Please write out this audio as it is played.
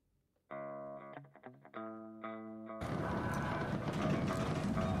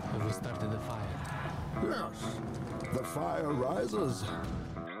Yes, the fire rises.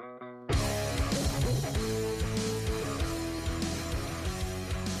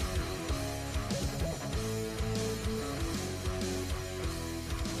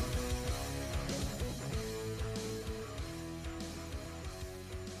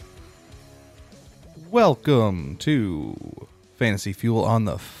 Welcome to Fantasy Fuel on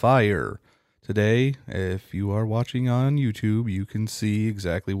the Fire. Today, if you are watching on YouTube, you can see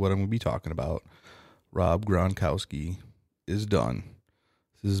exactly what I'm going to be talking about. Rob Gronkowski is done.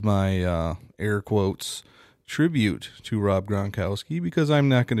 This is my air quotes tribute to Rob Gronkowski because I'm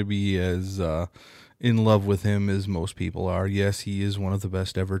not going to be as in love with him as most people are. Yes, he is one of the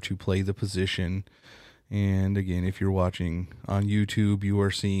best ever to play the position. And again, if you're watching on YouTube, you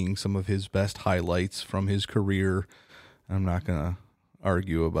are seeing some of his best highlights from his career. I'm not going to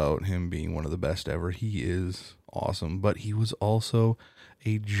argue about him being one of the best ever. He is awesome, but he was also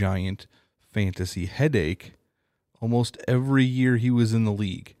a giant fantasy headache almost every year he was in the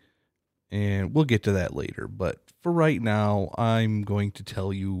league. And we'll get to that later. But for right now, I'm going to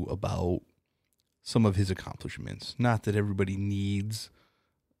tell you about some of his accomplishments. Not that everybody needs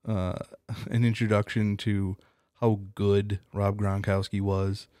an introduction to how good Rob Gronkowski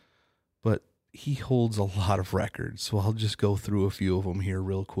was, but he holds a lot of records, so I'll just go through a few of them here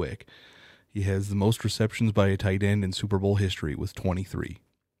real quick. He has the most receptions by a tight end in Super Bowl history with 23.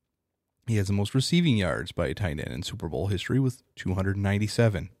 He has the most receiving yards by a tight end in Super Bowl history with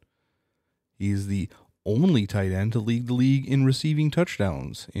 297. He is the only tight end to lead the league in receiving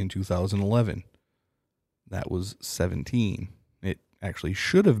touchdowns in 2011. That was 17. Actually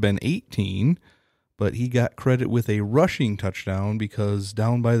should have been 18, but he got credit with a rushing touchdown because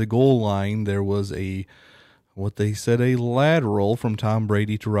down by the goal line there was a lateral from Tom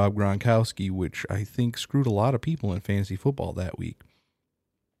Brady to Rob Gronkowski, which I think screwed a lot of people in fantasy football that week.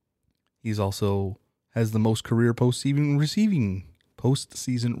 He's also has the most career postseason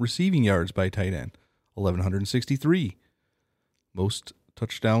receiving yards by a tight end, 1,163. Most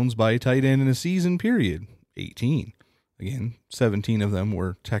touchdowns by a tight end in a season period, 18. Again, 17 of them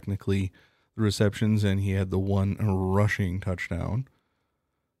were technically the receptions, and he had the one rushing touchdown.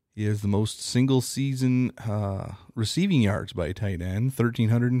 He has the most single-season receiving yards by a tight end,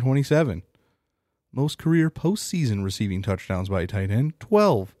 1,327. Most career postseason receiving touchdowns by a tight end,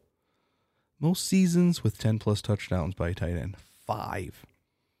 12. Most seasons with 10-plus touchdowns by a tight end, 5.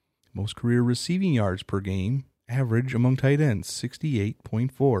 Most career receiving yards per game, average among tight ends,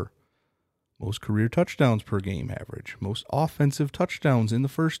 68.4. Most career touchdowns per game average. Most offensive touchdowns in the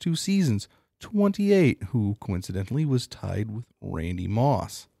first 2 seasons, 28, who coincidentally was tied with Randy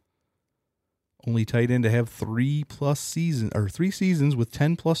Moss. Only tight end to have 3 seasons with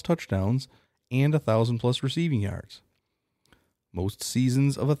 10-plus touchdowns and 1,000-plus receiving yards. Most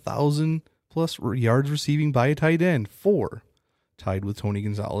seasons of 1,000-plus yards receiving by a tight end, 4, tied with Tony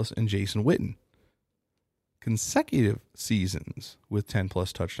Gonzalez and Jason Witten. Consecutive seasons with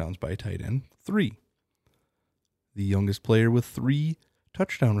 10-plus touchdowns by a tight end, 3. The youngest player with 3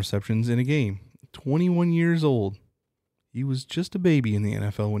 touchdown receptions in a game, 21 years old. He was just a baby in the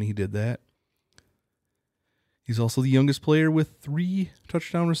NFL when he did that. He's also the youngest player with 3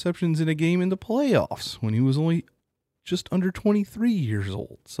 touchdown receptions in a game in the playoffs when he was only just under 23 years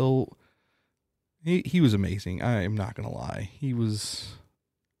old. So he was amazing. I am not going to lie. He was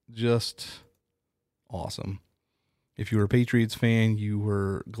just awesome. If you were a Patriots fan, you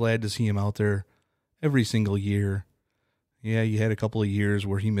were glad to see him out there every single year. Yeah, you had a couple of years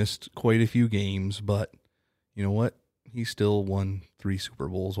where he missed quite a few games, but you know what? He still won 3 Super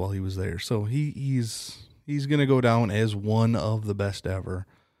Bowls while he was there. So he's going to go down as one of the best ever.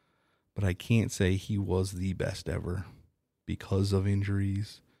 But I can't say he was the best ever because of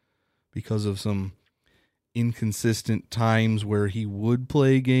injuries, because of some inconsistent times where he would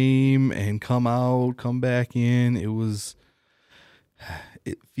play a game and come back in.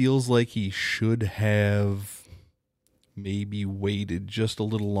 It feels like he should have maybe waited just a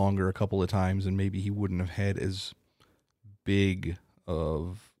little longer a couple of times, and maybe he wouldn't have had as big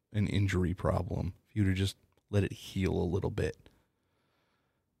of an injury problem if you would have just let it heal a little bit.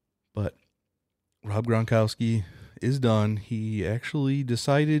 But Rob Gronkowski is done. He actually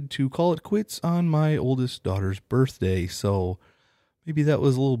decided to call it quits on my oldest daughter's birthday, so maybe that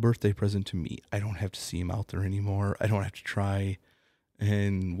was a little birthday present to me. I don't have to see him out there anymore. I don't have to try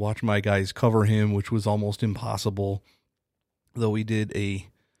and watch my guys cover him, which was almost impossible. Though we did a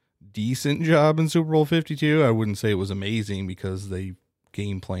decent job in Super Bowl 52, I wouldn't say it was amazing because they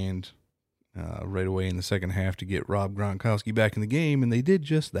game planned right away in the second half to get Rob Gronkowski back in the game, and they did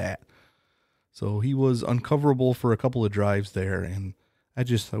just that. So he was uncoverable for a couple of drives there, and That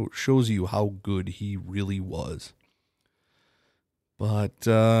just shows you how good he really was. But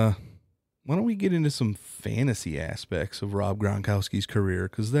why don't we get into some fantasy aspects of Rob Gronkowski's career,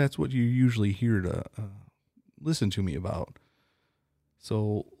 because that's what you usually hear to listen to me about.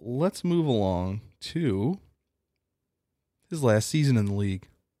 So let's move along to his last season in the league,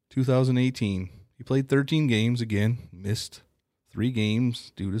 2018. He played 13 games, again, missed 3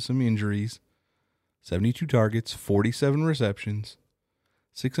 games due to some injuries, 72 targets, 47 receptions,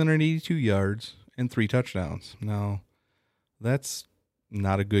 682 yards, and 3 touchdowns. Now, that's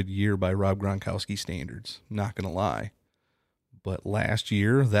not a good year by Rob Gronkowski standards, not going to lie. But last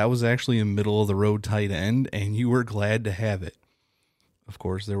year, that was actually a middle-of-the-road tight end, and you were glad to have it. Of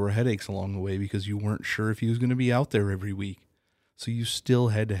course, there were headaches along the way because you weren't sure if he was going to be out there every week. So you still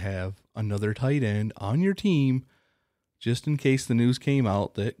had to have another tight end on your team just in case the news came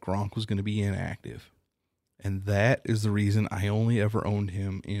out that Gronk was going to be inactive. And that is the reason I only ever owned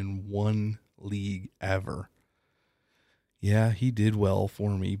him in one league ever. Yeah, he did well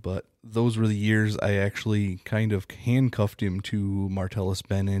for me, but those were the years I actually kind of handcuffed him to Martellus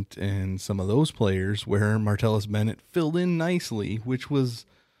Bennett and some of those players where Martellus Bennett filled in nicely, which was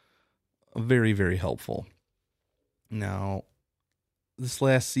very, very helpful. Now, this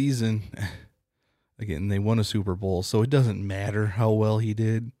last season, again, they won a Super Bowl, so it doesn't matter how well he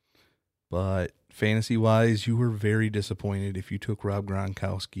did, but fantasy-wise, you were very disappointed if you took Rob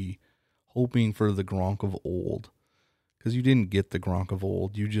Gronkowski hoping for the Gronk of old. Because you didn't get the Gronk of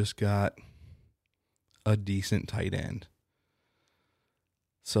old. You just got a decent tight end.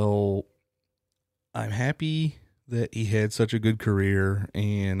 So I'm happy that he had such a good career,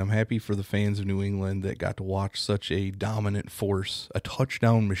 and I'm happy for the fans of New England that got to watch such a dominant force, a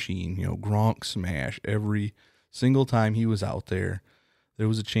touchdown machine. Gronk smash. Every single time he was out there, there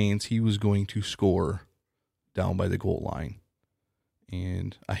was a chance he was going to score down by the goal line.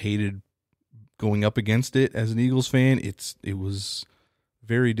 And I hated going up against it as an Eagles fan. It was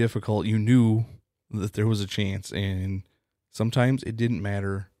very difficult. You knew that there was a chance, and sometimes it didn't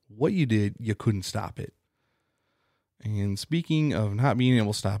matter what you did, you couldn't stop it. And speaking of not being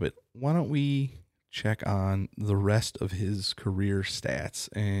able to stop it, why don't we check on the rest of his career stats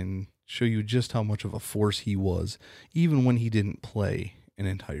and show you just how much of a force he was, even when he didn't play an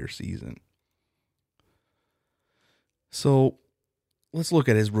entire season. So let's look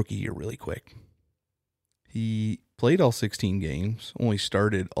at his rookie year really quick. He played all 16 games, only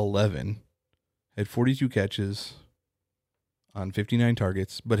started 11, had 42 catches on 59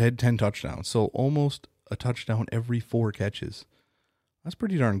 targets, but had 10 touchdowns. So almost a touchdown every 4 catches. That's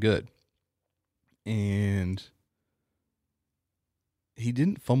pretty darn good. And he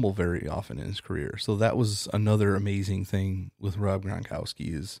didn't fumble very often in his career. So that was another amazing thing with Rob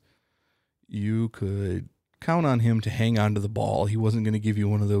Gronkowski is you could count on him to hang on to the ball. He wasn't going to give you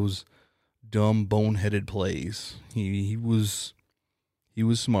one of those dumb, boneheaded plays. He was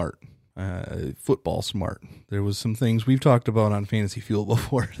smart, football smart. There was some things we've talked about on Fantasy Fuel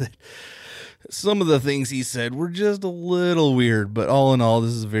before that some of the things he said were just a little weird, but all in all,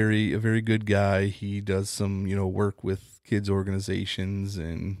 this is a very good guy. He does some, work with kids organizations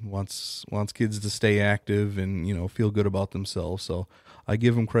and wants kids to stay active and, feel good about themselves. So I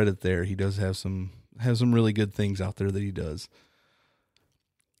give him credit there. He does have some really good things out there that he does.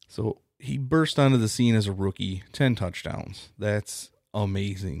 So he burst onto the scene as a rookie, 10 touchdowns. That's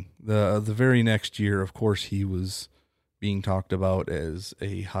amazing. The very next year, of course, he was being talked about as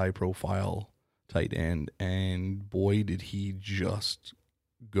a high-profile tight end, and boy, did he just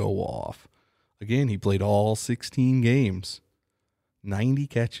go off. Again, he played all 16 games, 90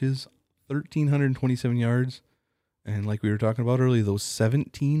 catches, 1,327 yards, and like we were talking about earlier, those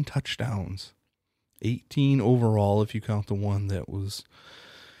 17 touchdowns, 18 overall if you count the one that was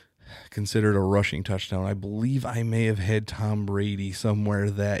considered a rushing touchdown. I believe I may have had Tom Brady somewhere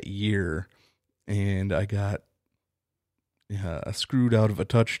that year, and I got screwed out of a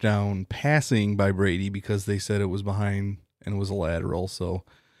touchdown passing by Brady because they said it was behind and it was a lateral. So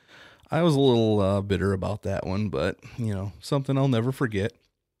I was a little bitter about that one, but something I'll never forget.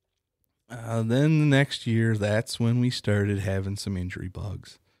 Then the next year, that's when we started having some injury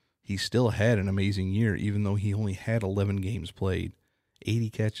bugs. He still had an amazing year, even though he only had 11 games played. 80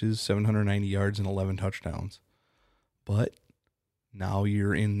 catches, 790 yards, and 11 touchdowns. But now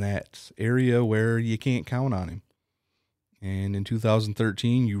you're in that area where you can't count on him. And in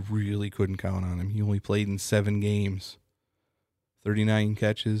 2013, you really couldn't count on him. He only played in 7 games. 39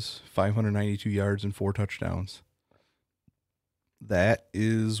 catches, 592 yards, and 4 touchdowns. That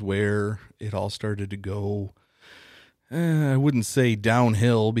is where it all started to go, I wouldn't say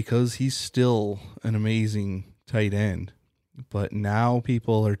downhill, because he's still an amazing tight end. But now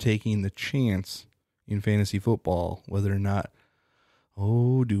people are taking the chance in fantasy football, whether or not,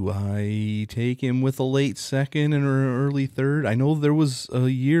 oh, do I take him with a late second and an early third? I know there was a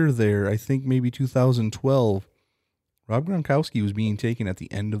year there, I think maybe 2012, Rob Gronkowski was being taken at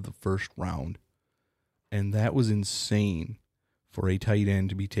the end of the first round. And that was insane for a tight end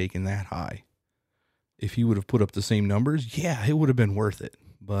to be taken that high. If he would have put up the same numbers, yeah, it would have been worth it.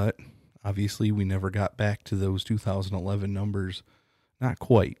 But obviously we never got back to those 2011 numbers. Not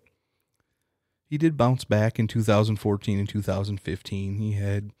quite. He did bounce back in 2014 and 2015. He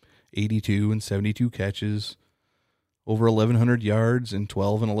had 82 and 72 catches, over 1,100 yards, and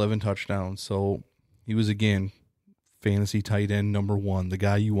 12 and 11 touchdowns. So he was, again, fantasy tight end number one, the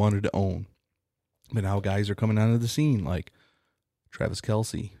guy you wanted to own. But now guys are coming onto the scene like Travis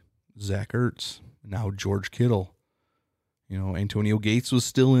Kelce, Zach Ertz, now George Kittle. You know, Antonio Gates was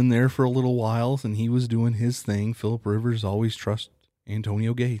still in there for a little while, and he was doing his thing. Phillip Rivers always trusts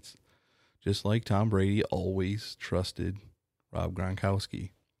Antonio Gates, just like Tom Brady always trusted Rob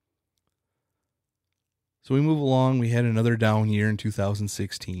Gronkowski. So we move along. We had another down year in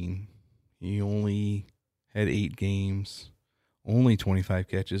 2016. He only had 8 games, only 25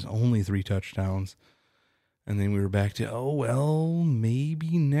 catches, only 3 touchdowns. And then we were back to, oh, well,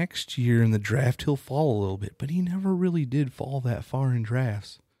 maybe next year in the draft he'll fall a little bit. But he never really did fall that far in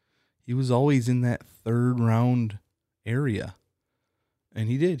drafts. He was always in that third round area. And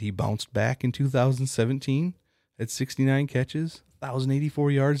he did. He bounced back in 2017 at 69 catches,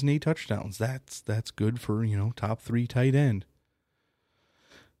 1,084 yards, and 8 touchdowns. That's good for, top 3 tight end.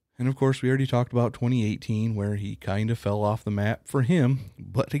 And, of course, we already talked about 2018 where he kind of fell off the map for him.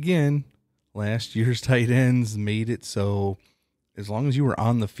 But, again, last year's tight ends made it so as long as you were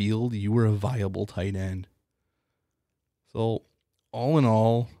on the field, you were a viable tight end. So, all in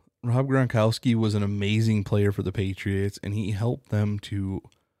all, Rob Gronkowski was an amazing player for the Patriots, and he helped them to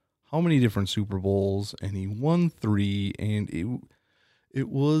how many different Super Bowls, and he won 3, and it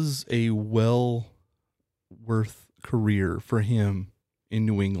was a well worth career for him in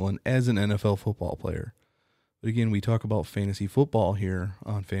New England as an NFL football player. But again, we talk about fantasy football here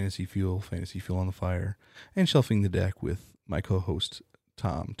on Fantasy Fuel on the Fire, and Shelving the Deck with my co-host,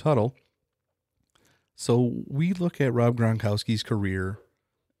 Tom Tuttle. So we look at Rob Gronkowski's career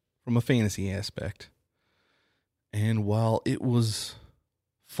from a fantasy aspect. And while it was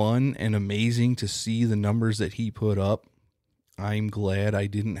fun and amazing to see the numbers that he put up, I'm glad I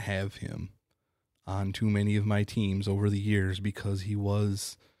didn't have him on too many of my teams over the years because he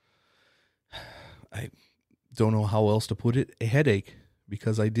was, I don't know how else to put it, a headache,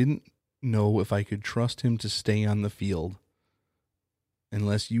 because I didn't know if I could trust him to stay on the field.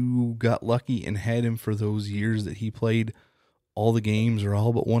 Unless you got lucky and had him for those years that he played all the games or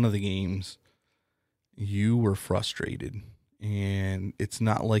all but one of the games, you were frustrated. And it's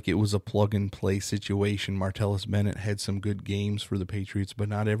not like it was a plug-and-play situation. Martellus Bennett had some good games for the Patriots, but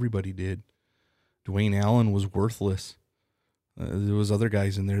not everybody did. Dwayne Allen was worthless. There was other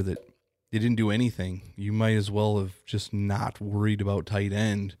guys in there that they didn't do anything. You might as well have just not worried about tight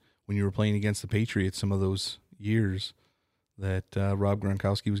end when you were playing against the Patriots some of those years that Rob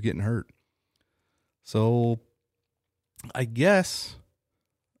Gronkowski was getting hurt. So I guess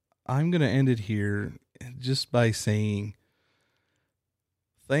I'm going to end it here just by saying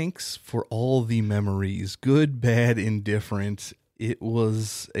thanks for all the memories, good, bad, indifferent. It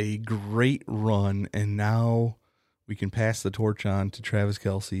was a great run, and now we can pass the torch on to Travis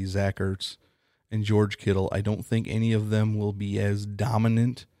Kelce, Zach Ertz, and George Kittle. I don't think any of them will be as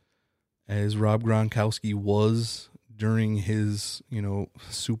dominant as Rob Gronkowski was during his,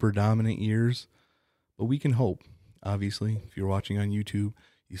 super dominant years, but we can hope. Obviously, if you're watching on YouTube,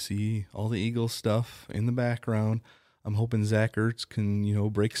 you see all the Eagles stuff in the background. I'm hoping Zach Ertz can,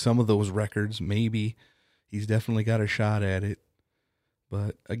 break some of those records. Maybe. He's definitely got a shot at it.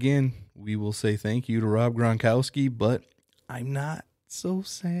 But again, we will say thank you to Rob Gronkowski, but I'm not so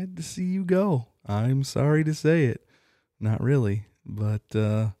sad to see you go. I'm sorry to say it. Not really. But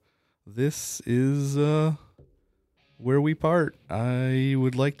this is where we part. I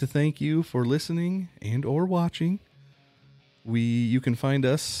would like to thank you for listening and or watching. You can find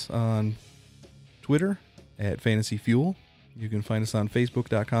us on Twitter at Fantasy Fuel. You can find us on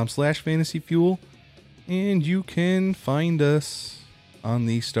Facebook.com/Fantasy Fuel. And you can find us on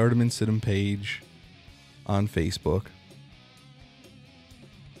the Stardom and Situm page on Facebook.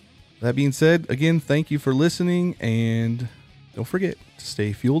 That being said, again, thank you for listening, and don't forget to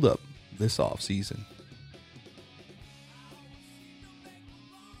stay fueled up this off season.